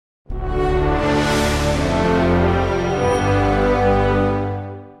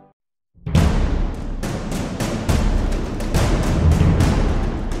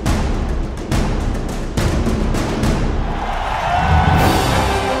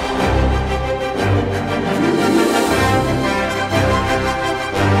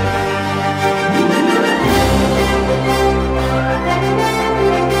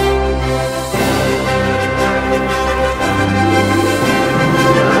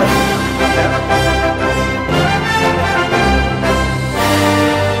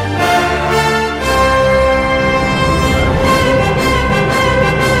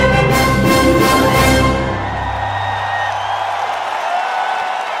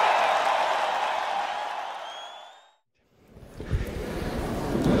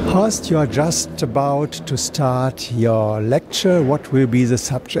Horst, you are just about to start your lecture. What will be the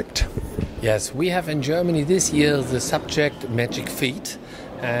subject? Yes, we have in Germany this year the subject Magic Feet,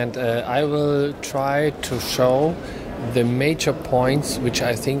 and I will try to show the major points which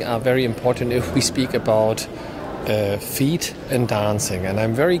I think are very important if we speak about feet and dancing. And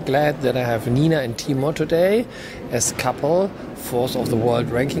I'm very glad that I have Nina and Timo today as couple, fourth of the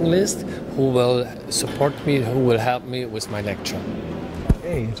world ranking list, who will support me, who will help me with my lecture.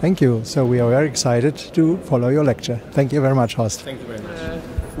 Okay, thank you. So we are very excited to follow your lecture. Thank you very much, Horst. Thank you very much.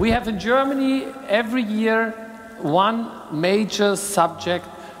 We have in Germany every year one major subject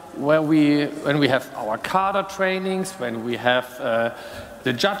when we have our cadre trainings, when we have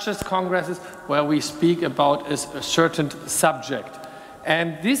the judges' congresses, where we speak about a certain subject.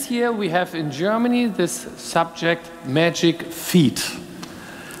 And this year we have in Germany this subject Magic Feet.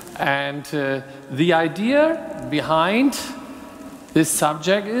 And the idea behind this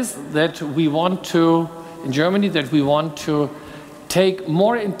subject is that we want to, in Germany, that we want to take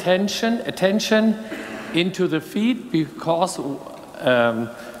more attention into the feet, because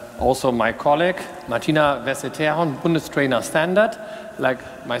also my colleague, Martina Wesseterhorn, Bundestrainer Standard,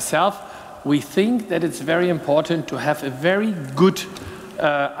 like myself, we think that it's very important to have a very good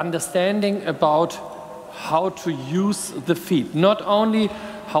understanding about how to use the feet. Not only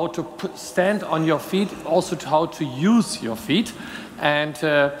how to stand on your feet, also how to use your feet. And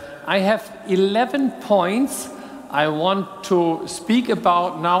I have 11 points I want to speak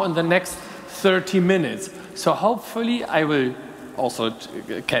about now in the next 30 minutes. So hopefully I will also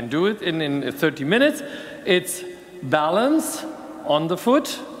can do it in 30 minutes. It's balance on the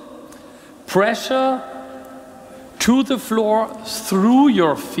foot, pressure to the floor through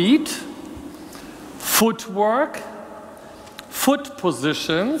your feet, footwork, foot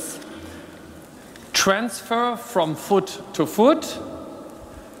positions, transfer from foot to foot,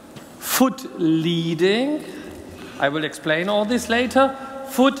 foot leading, I will explain all this later,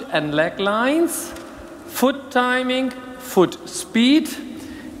 foot and leg lines, foot timing, foot speed,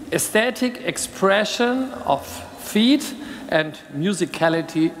 aesthetic expression of feet, and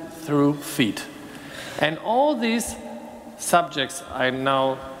musicality through feet. And all these subjects I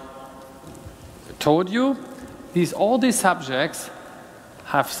now told you, all these subjects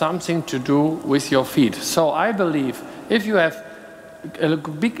have something to do with your feet. So I believe if you have a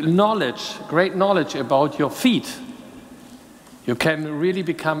big knowledge, great knowledge about your feet, you can really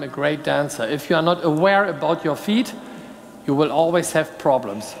become a great dancer. If you are not aware about your feet, you will always have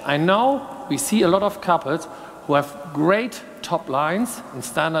problems. I know we see a lot of couples who have great top lines in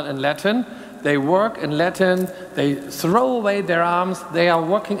standard and Latin. They work in Latin, they throw away their arms, they are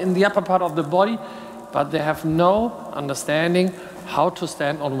working in the upper part of the body, but they have no understanding how to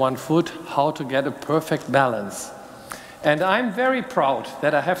stand on one foot, how to get a perfect balance. And I'm very proud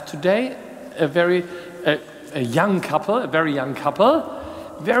that I have today a young couple,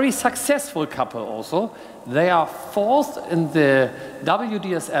 very successful couple also. They are fourth in the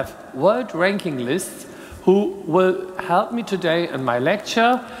WDSF World Ranking List, who will help me today in my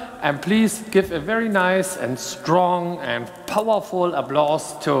lecture. And please give a very nice and strong and powerful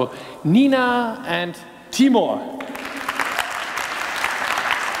applause to Nina and Timo.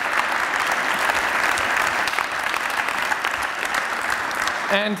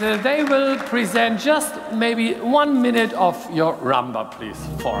 And they will present just maybe 1 minute of your rumba, please,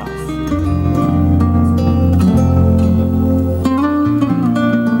 for us.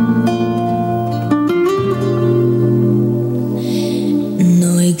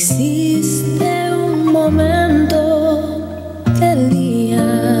 Existe un momento del día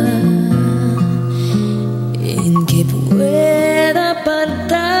en que pueda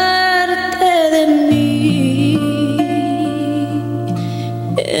apartarte de mí.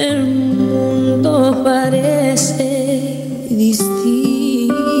 El mundo parece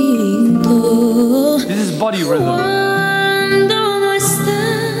distinto. This is body rhythm. Cuando no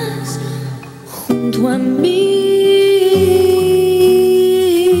estás junto a mí.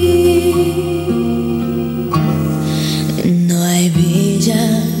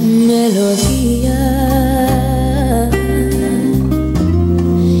 Melodía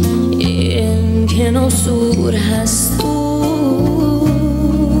en que no surjas tú,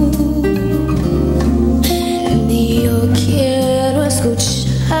 ni yo quiero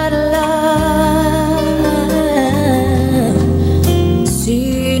escucharla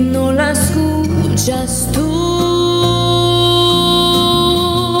si no la escuchas tú.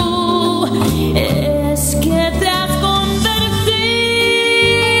 Es que te has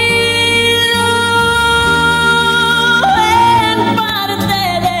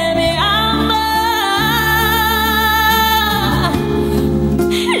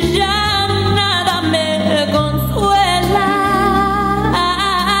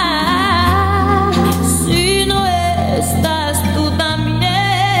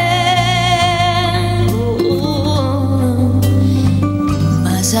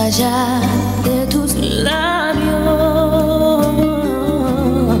allá de tus labios,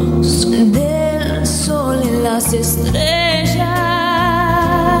 del sol y las estrellas,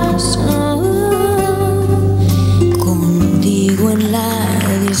 contigo en la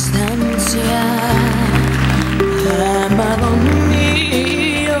distancia, amado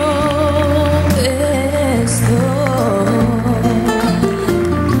mío, estoy.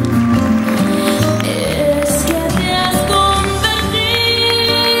 Es que te has convertido.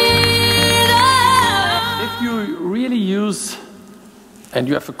 If you really use and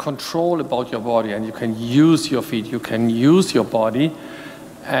you have a control about your body and you can use your feet, you can use your body,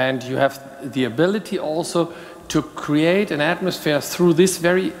 and you have the ability also to create an atmosphere through this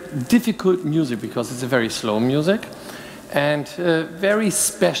very difficult music, because it's a very slow music and very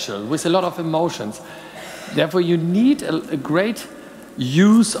special with a lot of emotions. Therefore you need a great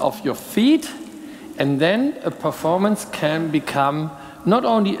use of your feet, and then a performance can become not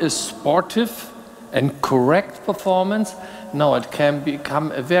only a sportive and correct performance, no, it can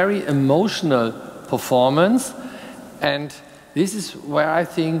become a very emotional performance, and this is where I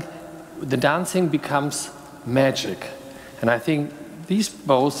think the dancing becomes magic. And I think these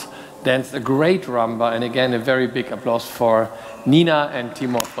both danced a great rumba, and again a very big applause for Nina and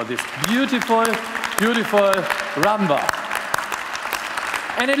Timur for this beautiful, beautiful rumba.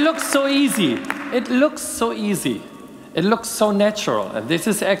 And it looks so easy. It looks so easy. It looks so natural, and this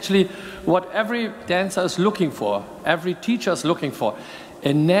is actually what every dancer is looking for, every teacher is looking for,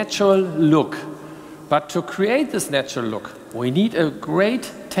 a natural look. But to create this natural look, we need a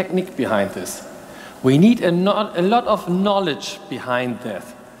great technique behind this. We need a lot of knowledge behind that.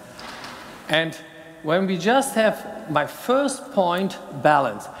 And when we just have my first point,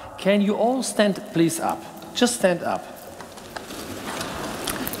 balance, can you all stand please up? Just stand up.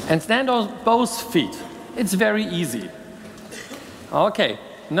 And stand on both feet. It's very easy. Okay,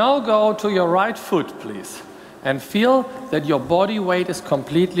 now go to your right foot, please. And feel that your body weight is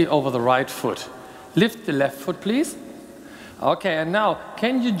completely over the right foot. Lift the left foot, please. Okay, and now,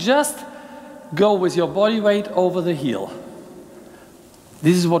 can you just go with your body weight over the heel?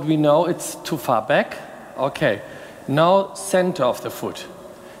 This is what we know, it's too far back. Okay, now center of the foot.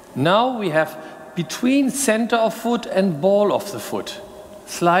 Now we have between center of foot and ball of the foot.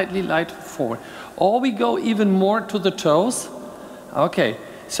 Slightly light forward. Or we go even more to the toes. Okay,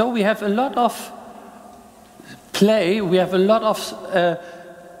 so we have a lot of play, we have a lot of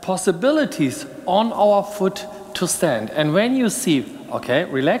possibilities on our foot to stand. And when you see, okay,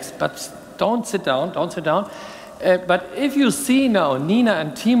 relax, but don't sit down, don't sit down. But if you see now Nina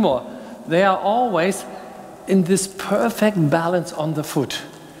and Timur, they are always in this perfect balance on the foot.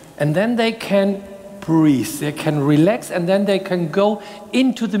 And then they can breathe, they can relax, and then they can go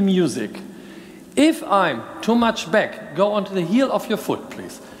into the music. If I'm too much back, go onto the heel of your foot,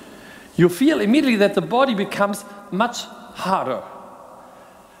 please. You feel immediately that the body becomes much harder.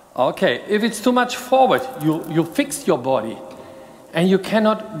 Okay, if it's too much forward, you fix your body and you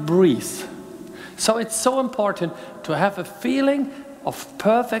cannot breathe. So it's so important to have a feeling of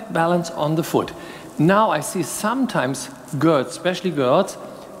perfect balance on the foot. Now I see sometimes girls, especially girls,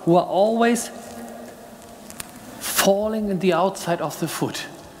 who are always falling in the outside of the foot.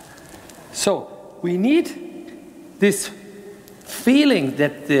 So we need this feeling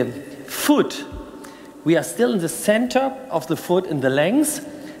that the foot, we are still in the center of the foot in the length,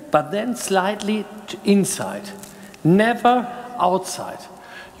 but then slightly inside, never outside.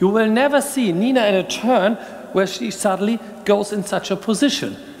 You will never see Nina in a turn where she suddenly goes in such a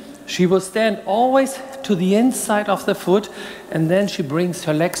position. She will stand always to the inside of the foot, and then she brings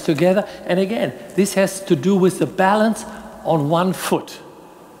her legs together. And again, this has to do with the balance on one foot.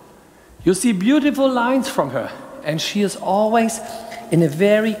 You see beautiful lines from her, and she is always in a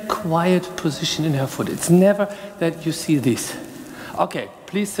very quiet position in her foot. It's never that you see this. Okay,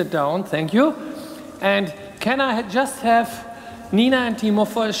 please sit down, thank you. And can I just have Nina and Timur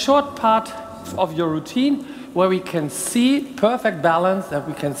for a short part of your routine where we can see perfect balance, that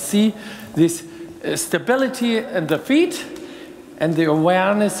we can see this stability in the feet and the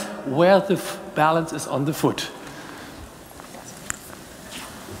awareness where the balance is on the foot.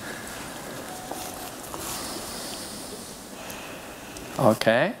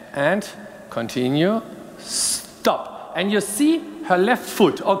 Okay, and continue, stop. And you see her left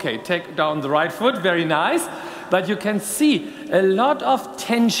foot. Okay, take down the right foot, very nice. But you can see a lot of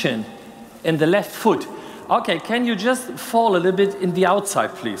tension in the left foot. Okay, can you just fall a little bit in the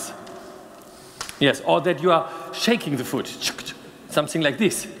outside, please? Yes, or that you are shaking the foot, something like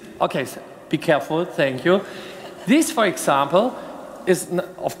this. Okay, so be careful, thank you. This, for example, is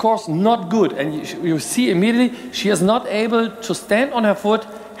of course not good, and you see immediately she is not able to stand on her foot,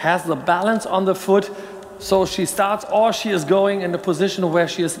 has the balance on the foot. So she starts, or she is going in the position where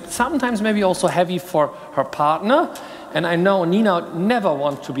she is sometimes maybe also heavy for her partner. And I know Nina never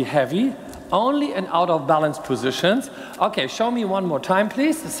wants to be heavy, only in out of balance positions. Okay, show me one more time,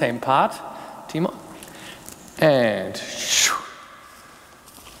 please, the same part. Timo. And shoo.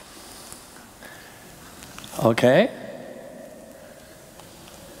 Okay.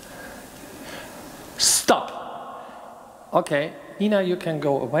 Stop. Okay, Nina, you can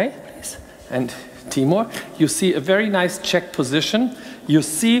go away, please. And Timur, you see a very nice check position. You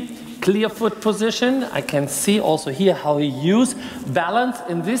see clear foot position. I can see also here how he used balance.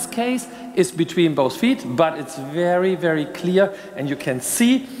 In this case is between both feet, but it's very, very clear. And you can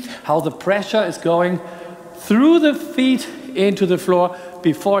see how the pressure is going through the feet into the floor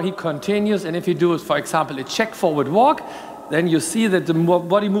before he continues. And if he does, for example, a check forward walk, then you see that the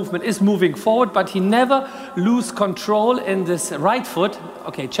body movement is moving forward, but he never loses control in this right foot.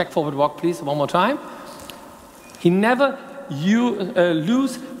 Okay, check forward walk, please, one more time. He never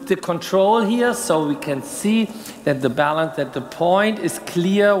lose the control here, so we can see that the balance, that the point is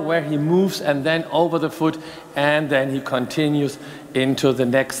clear where he moves and then over the foot, and then he continues into the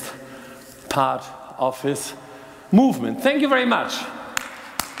next part of his movement. Thank you very much.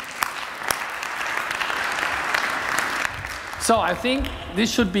 So I think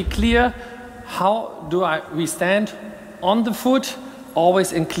this should be clear. How do we stand on the foot,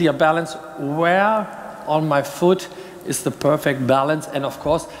 always in clear balance, where on my foot is the perfect balance. And of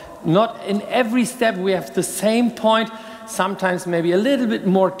course, not in every step we have the same point. Sometimes maybe a little bit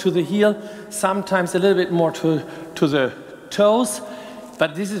more to the heel, sometimes a little bit more to the toes.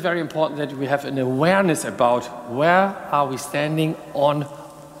 But this is very important that we have an awareness about where are we standing on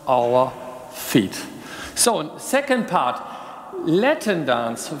our feet. So second part, Latin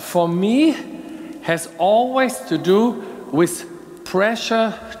dance for me has always to do with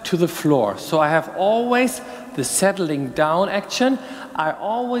pressure to the floor. So I have always the settling down action. I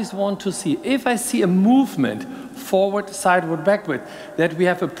always want to see, if I see a movement, forward, sideward, backward, that we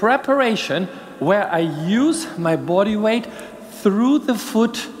have a preparation where I use my body weight through the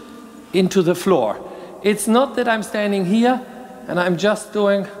foot into the floor. It's not that I'm standing here and I'm just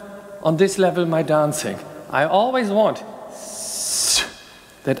doing on this level my dancing. I always want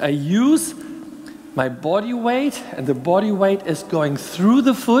that I use my body weight, and the body weight is going through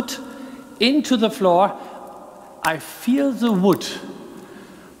the foot into the floor. I feel the wood.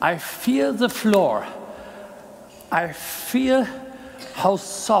 I feel the floor. I feel how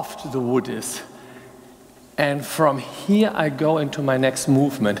soft the wood is. And from here I go into my next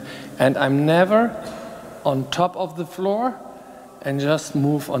movement. And I'm never on top of the floor and just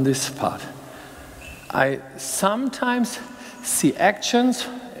move on this part. I sometimes see actions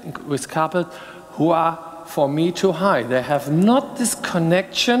with couples who are, for me, too high. They have not this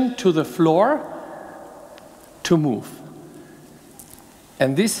connection to the floor to move.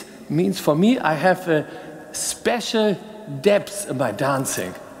 And this means for me, I have a special depth in my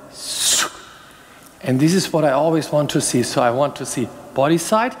dancing. And this is what I always want to see. So I want to see body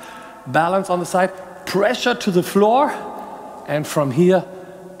side, balance on the side, pressure to the floor, and from here,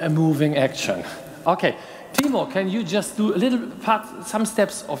 a moving action. Okay, Timo, can you just do a little part, some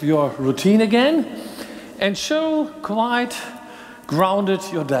steps of your routine again, and show quite grounded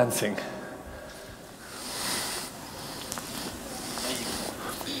your dancing.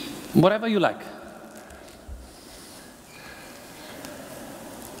 Whatever you like.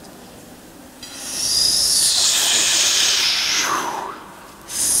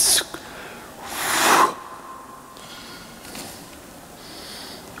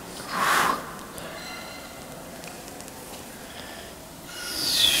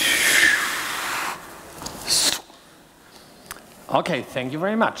 Okay, thank you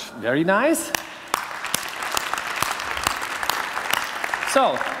very much. Very nice.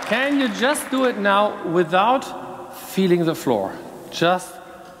 So, can you just do it now without feeling the floor? Just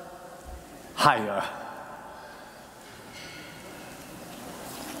higher.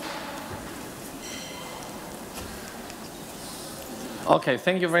 Okay,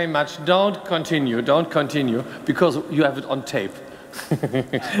 thank you very much. Don't continue, because you have it on tape.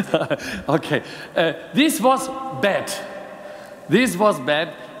 Okay, this was bad. This was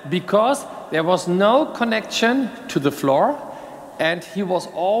bad because there was no connection to the floor, and he was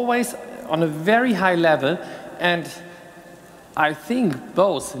always on a very high level. And I think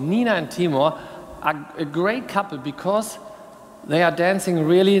both Nina and Timur are a great couple because they are dancing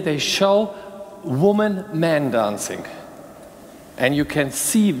really, they show woman-man dancing. And you can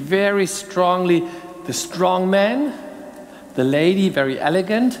see very strongly the strong man, the lady, very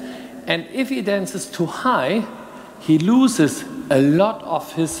elegant. And if he dances too high, he loses a lot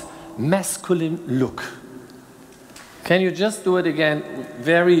of his masculine look. Can you just do it again,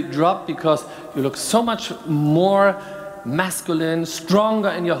 very drop, because you look so much more masculine, stronger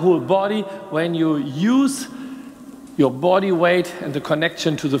in your whole body when you use your body weight and the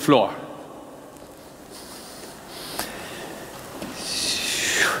connection to the floor.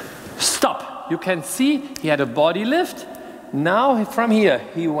 Stop. You can see he had a body lift. Now from here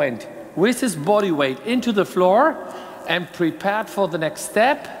he went with his body weight into the floor and prepared for the next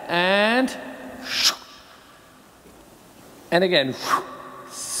step, and again,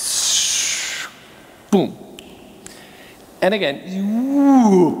 boom, and again,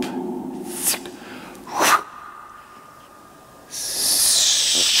 whoop,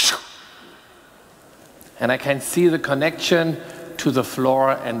 and I can see the connection to the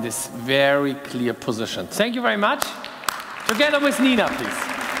floor and this very clear position. Thank you very much. Together with Nina, please.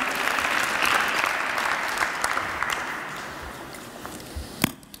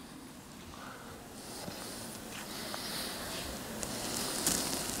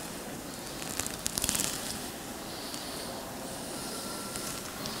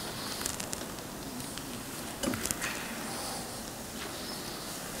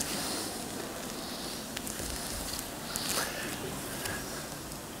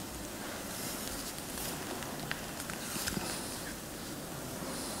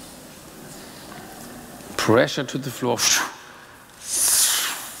 Pressure to the floor.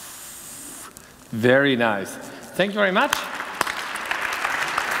 Very nice. Thank you very much.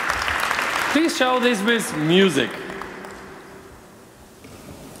 Please show this with music.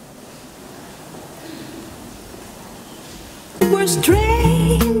 We're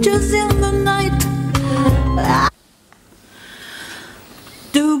strangers in the night.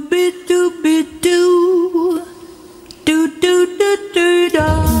 Doobie doobie doo. Do do do do do.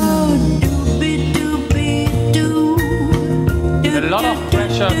 Doobie doobie doo. A lot of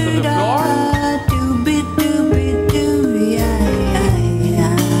pressure to the floor. Doobie doobie doo.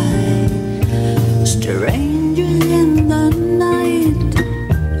 Yeah. Strangers in the night,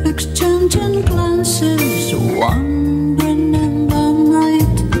 exchanging glances, wandering in the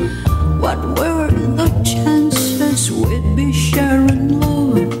night. What were the chances we'd be sharing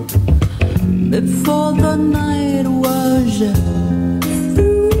love before the night was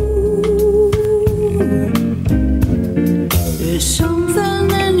through? There's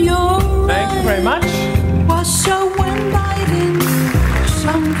something in your Thank you very much. was so inviting.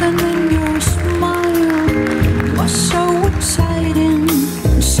 Something in your smile was so exciting.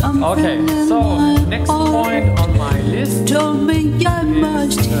 Something Okay, in so my next heart point on my list. told me I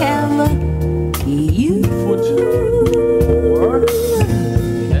must have you. Footwork.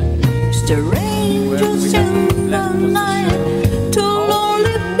 Strangers in the night, to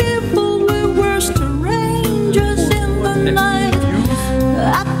lonely people we were strangers in the night.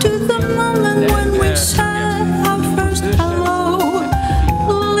 Up to the moment when we said our first hello,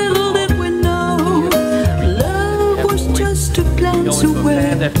 little did we know love was just a glance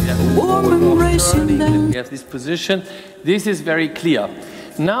away, a warm embrace and then We have this position. This is very clear.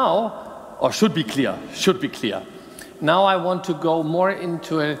 Now, or should be clear, Now I want to go more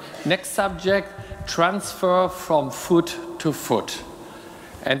into a next subject, transfer from foot to foot.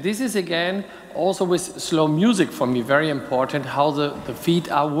 And this is again also with slow music for me very important, how the feet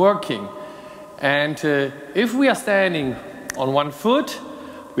are working. And if we are standing on one foot,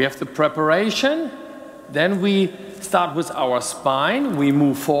 we have the preparation, then we start with our spine, we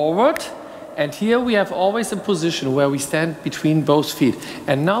move forward, and here we have always a position where we stand between both feet.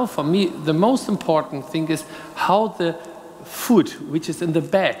 And now for me, the most important thing is how the foot, which is in the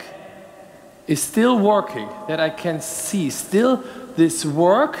back, is still working, that I can see still this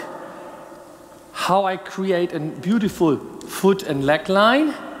work, how I create a beautiful foot and leg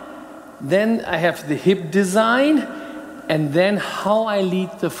line. Then I have the hip design, and then how I lead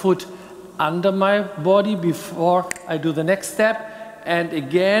the foot under my body before I do the next step. And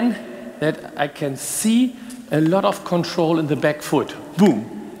again, that I can see a lot of control in the back foot. Boom.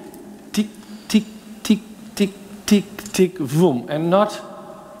 Tick, tick, tick, tick, tick, tick, boom. And not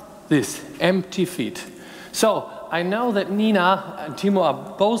this, empty feet. So I know that Nina and Timo are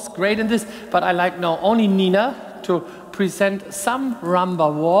both great in this, but I like now only Nina to present some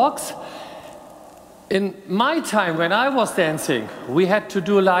rumba walks. In my time when I was dancing, we had to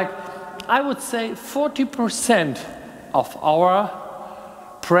do like, I would say 40% of our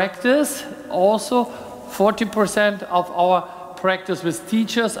practice, also 40% of our practice with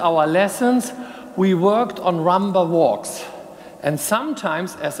teachers, our lessons, we worked on rumba walks. And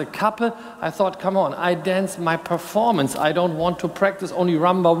sometimes as a couple, I thought, come on, I dance my performance. I don't want to practice only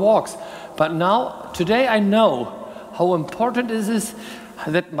rumba walks. But now, today I know how important it is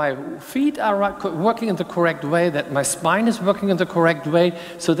that my feet are working in the correct way, that my spine is working in the correct way,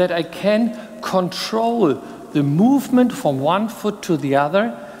 so that I can control the movement from one foot to the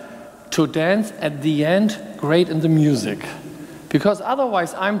other to dance at the end great in the music. Because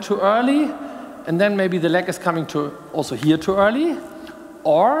otherwise I'm too early, and then maybe the leg is coming to also here too early,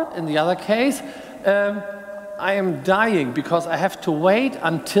 or in the other case, I am dying because I have to wait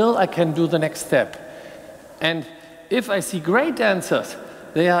until I can do the next step. And if I see great dancers,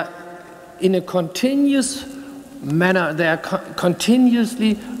 they are in a continuous manner, they are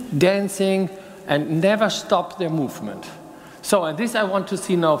continuously dancing and never stop their movement. So, and this I want to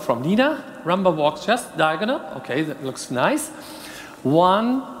see now from Nina. Rumba walks just diagonal. Okay, that looks nice.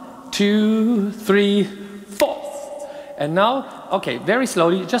 1, 2, 3, 4. And now, okay, very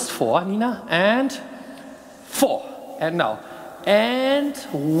slowly, just 4, Nina, and 4. And now, and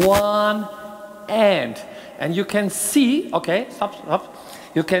 1, and you can see, okay, stop.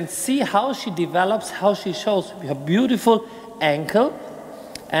 You can see how she develops, how she shows her beautiful ankle,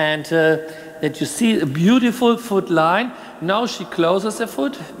 and that you see a beautiful foot line. Now she closes the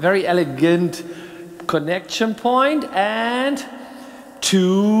foot, very elegant connection point, and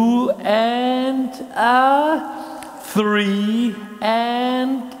 2 and 3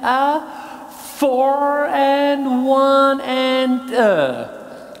 and 4 and 1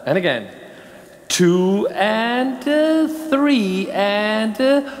 and again 2 and 3 and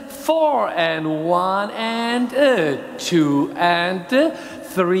 4 and 1 and 2 and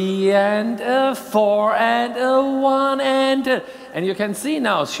 3 and 4 and 1 and you can see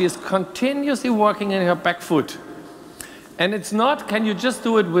now she is continuously working in her back foot. And it's not, can you just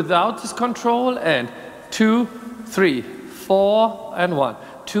do it without this control? And 2, 3, 4 and 1,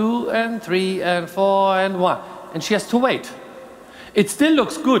 2 and 3 and 4 and 1, and she has to wait. It still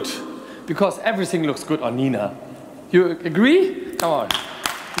looks good because everything looks good on Nina. You agree? Come on,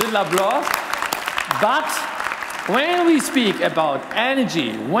 little applause. But when we speak about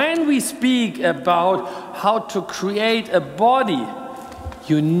energy, when we speak about how to create a body,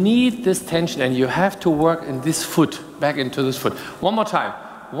 you need this tension and you have to work in this foot, back into this foot. One more time.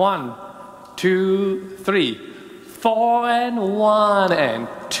 1, 2, 3, 4 and 1 and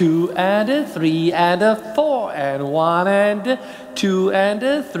 2 and 3 and 4 and 1 and 2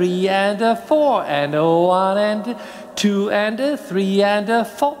 and 3 and 4 and 1 and 2 and 3 and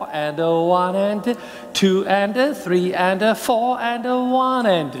 4 and 1 and 2 and 3 and 4 and 1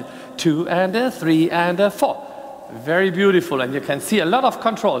 and 2 and 3 and 4. Very beautiful, and you can see a lot of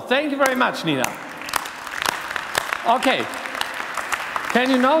control. Thank you very much, Nina. Okay, can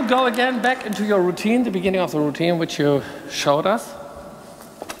you now go again back into your routine, the beginning of the routine which you showed us?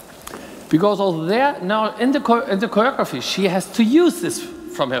 Because over there, now in the choreography, she has to use this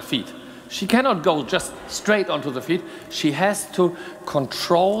from her feet. She cannot go just straight onto the feet. She has to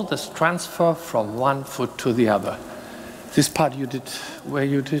control this transfer from one foot to the other. This part you did, where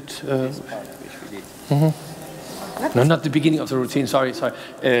you did... This part which we did. Mm-hmm. No, not the beginning of the routine, sorry,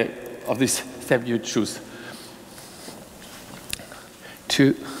 of this step you choose.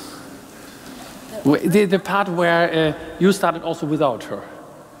 The part where you started also without her.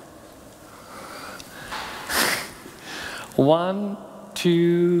 1,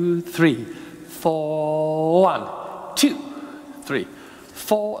 2, 3, 4, 1, 2, 3,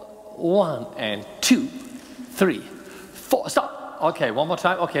 4, 1, and 2, 3, 4, stop. Okay, one more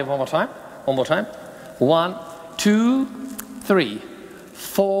time, one more time. 1, 2, 3,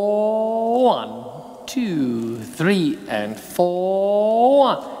 4, 1, 2, 3, and 4,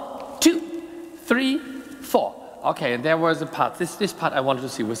 1, 2, 3, 4. Okay, and there was a part, this part I wanted to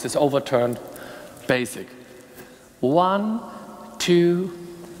see was this overturned basic. 1, 2,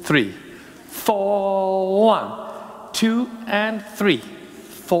 3, 4, 1, 2, and 3,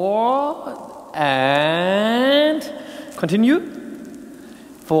 4, and continue.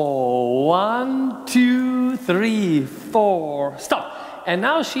 4, 1, 2, 3, 4, stop. And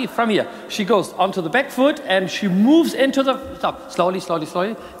now she, from here, she goes onto the back foot and she moves into the, stop, slowly, slowly,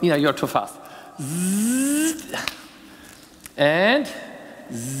 slowly. Nina, you're too fast. Zzz, and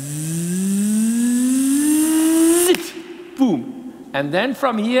zzz, boom. And then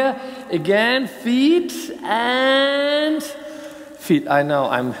from here, again, feet and feet. I know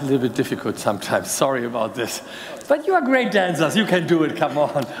I'm a little bit difficult sometimes, sorry about this. But you are great dancers, you can do it, come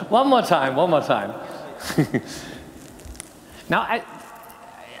on. One more time, one more time. Now,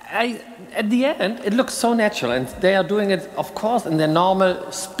 at the end, it looks so natural, and they are doing it, of course, in their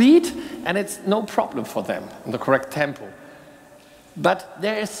normal speed, and it's no problem for them, in the correct tempo. But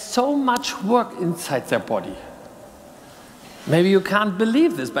there is so much work inside their body. Maybe you can't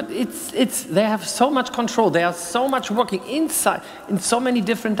believe this, but they have so much control. They are so much working inside in so many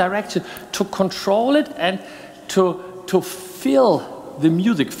different directions to control it and to fill the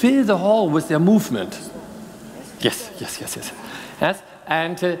music, fill the hall with their movement. Yes, yes, yes, yes. Yes?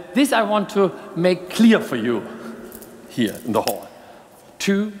 And this I want to make clear for you here in the hall.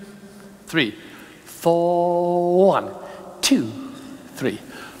 2, 3, 4, 1, 2, 3,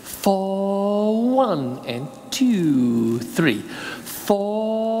 4, 1, and 2, 3,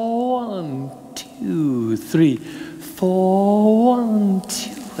 4, 1, 2, 3, 4, 1,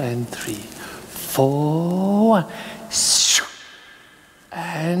 2, and 3, 4, 1,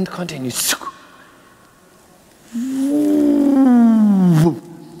 and continue.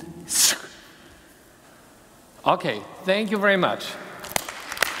 Okay, thank you very much.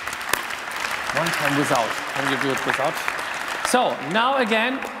 One time without. Can you do it without? So, now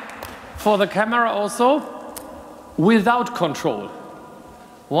again, for the camera also, without control.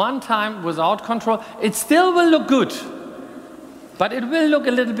 One time without control. It still will look good, but it will look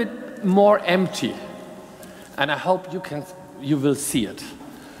a little bit more empty. And I hope you will see it.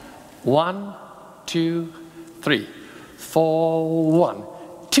 1, 2, 3, 4, 1,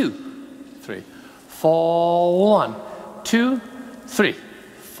 2, 3, 4, 1, 2, 3,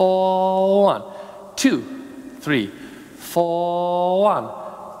 4, 1, 2, 3, 4, 1,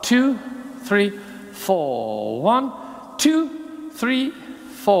 2, 3, 4, 1, 2, 3,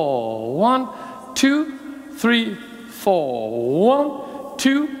 4, 1, 2, 3, 4, 1,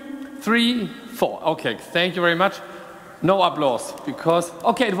 2, 3, 4. Okay, thank you very much. No applause, because,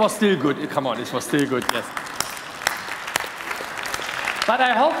 okay, it was still good. Come on, it was still good, yes. But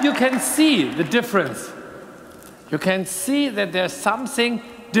I hope you can see the difference. You can see that there's something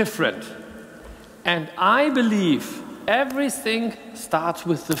different. And I believe everything starts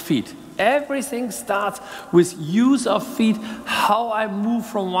with the feet. Everything starts with use of feet, how I move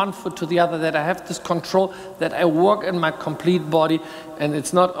from one foot to the other, that I have this control, that I work in my complete body. And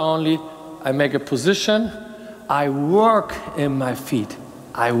it's not only I make a position, I work in my feet.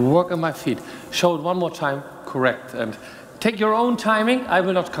 I work in my feet. Show it one more time, correct. And take your own timing, I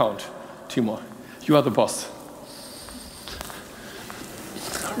will not count. Timur, you are the boss.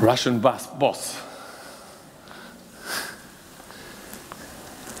 Russian boss.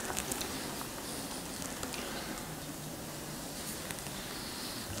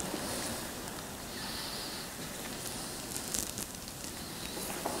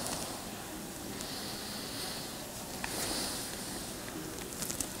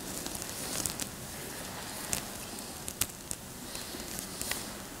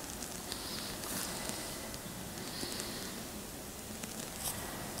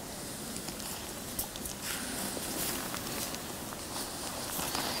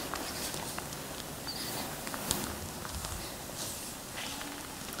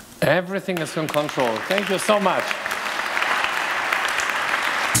 Everything is in control. Thank you so much.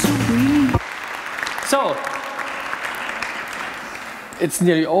 So, it's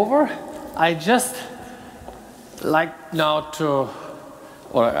nearly over. I just like now to,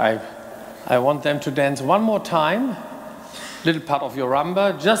 or I want them to dance one more time, little part of your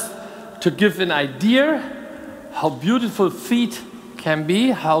rumba, just to give an idea how beautiful feet can be,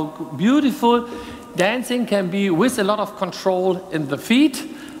 how beautiful dancing can be with a lot of control in the feet.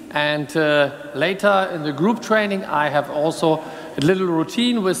 And later in the group training, I have also a little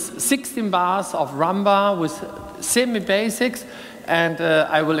routine with 16 bars of rumba with semi-basics. And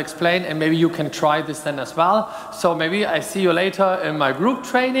I will explain, and maybe you can try this then as well. So maybe I see you later in my group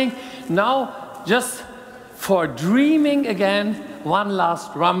training. Now, just for dreaming again, one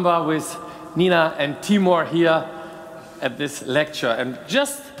last rumba with Nina and Timur here at this lecture. And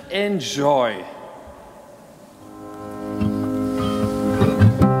just enjoy.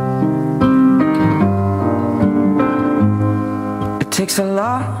 It takes a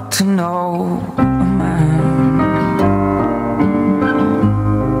lot to know a man.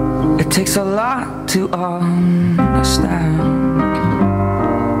 It takes a lot to understand.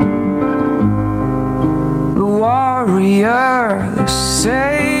 The warrior, the sage,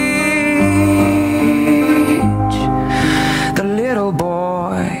 the little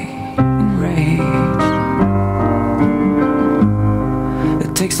boy enraged.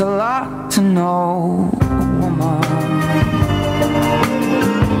 It takes a lot to know a woman,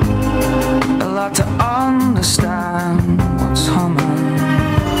 a lot to understand what's humming.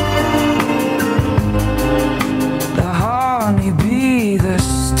 The honeybee, the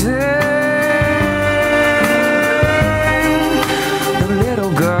sting, the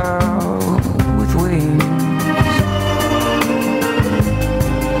little girl with wings.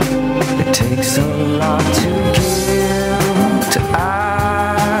 It takes a lot to give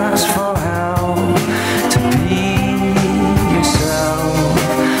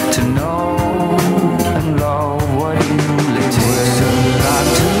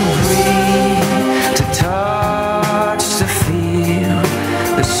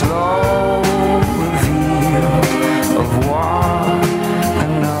slow reveal of what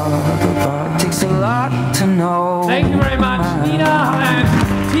another but takes a lot to know. Thank you very much, Nina and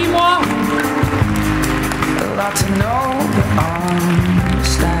Timur. A lot to know to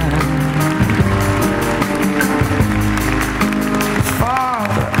understand. The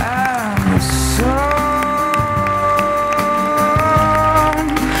Father and the Son,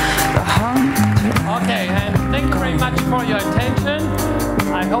 the hunter. Okay, and thank you very much for your attention.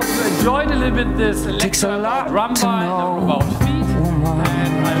 I hope you enjoyed a little bit this Takes a lecture lot about rumba to and know, about feet. woman.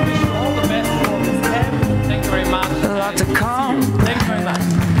 And I wish you all the best for this camp. Thank you very much. A lot to come. Thank you very much.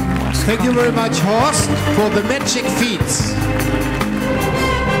 Thank you very much, Horst, for the magic feats.